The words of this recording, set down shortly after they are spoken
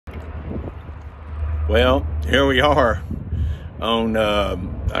Well, here we are on,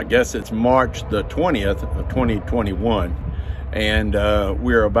 I guess it's March the 20th of 2021, and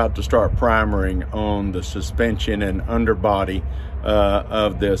we're about to start primering on the suspension and underbody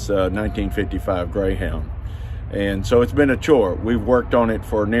of this 1955 Greyhound. And so it's been a chore. We've worked on it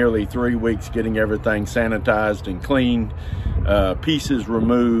for nearly 3 weeks, getting everything sanitized and cleaned, pieces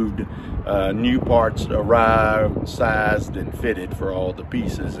removed, new parts arrived, sized and fitted for all the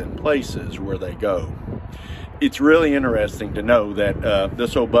pieces and places where they go. It's really interesting to know that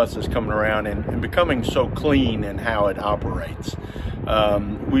this old bus is coming around and becoming so clean in how it operates.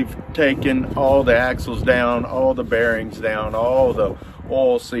 We've taken all the axles down, all the bearings down, all the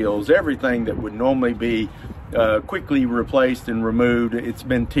oil seals, everything that would normally be quickly replaced and removed. It's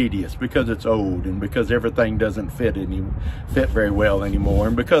been tedious because it's old and because everything doesn't fit very well anymore,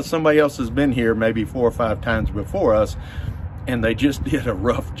 and because somebody else has been here maybe 4 or 5 times before us and they just did a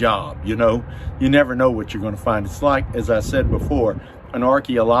rough job. You know, you never know what you're going to find. It's like, as I said before, an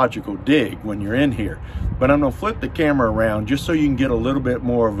archaeological dig when you're in here. But I'm going to flip the camera around just so you can get a little bit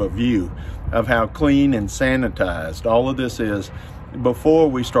more of a view of how clean and sanitized all of this is before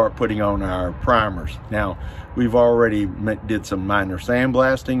we start putting on our primers. Now, we've already did some minor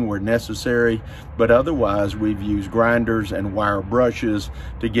sandblasting where necessary, but otherwise we've used grinders and wire brushes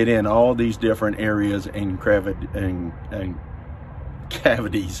to get in all these different areas and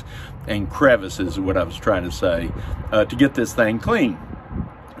cavities and crevices, what I was trying to say, to get this thing clean.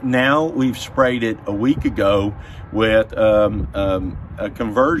 Now we've sprayed it a week ago with a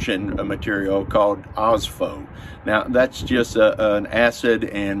conversion material called OSFO. Now that's just an acid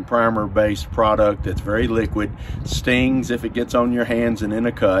and primer based product that's very liquid, stings if it gets on your hands and in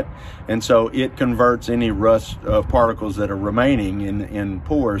a cut, and so it converts any rust particles that are remaining in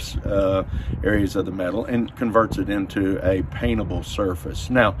porous areas of the metal and converts it into a paintable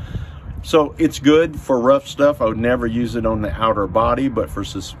surface. Now, so it's good for rough stuff. I would never use it on the outer body, but for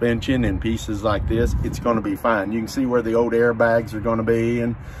suspension and pieces like this, it's going to be fine. You can see where the old airbags are going to be,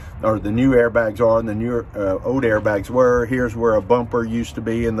 or the new airbags are, and the new old airbags were. Here's where a bumper used to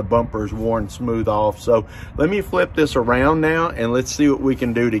be, and the bumper's worn smooth off. So let me flip this around now, and let's see what we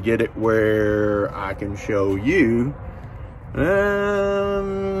can do to get it where I can show you.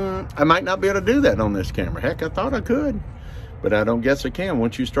 I might not be able to do that on this camera. Heck, I thought I could, but I don't guess I can.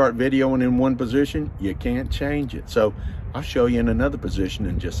 Once you start videoing in one position, you can't change it. So I'll show you in another position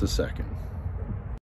in just a second.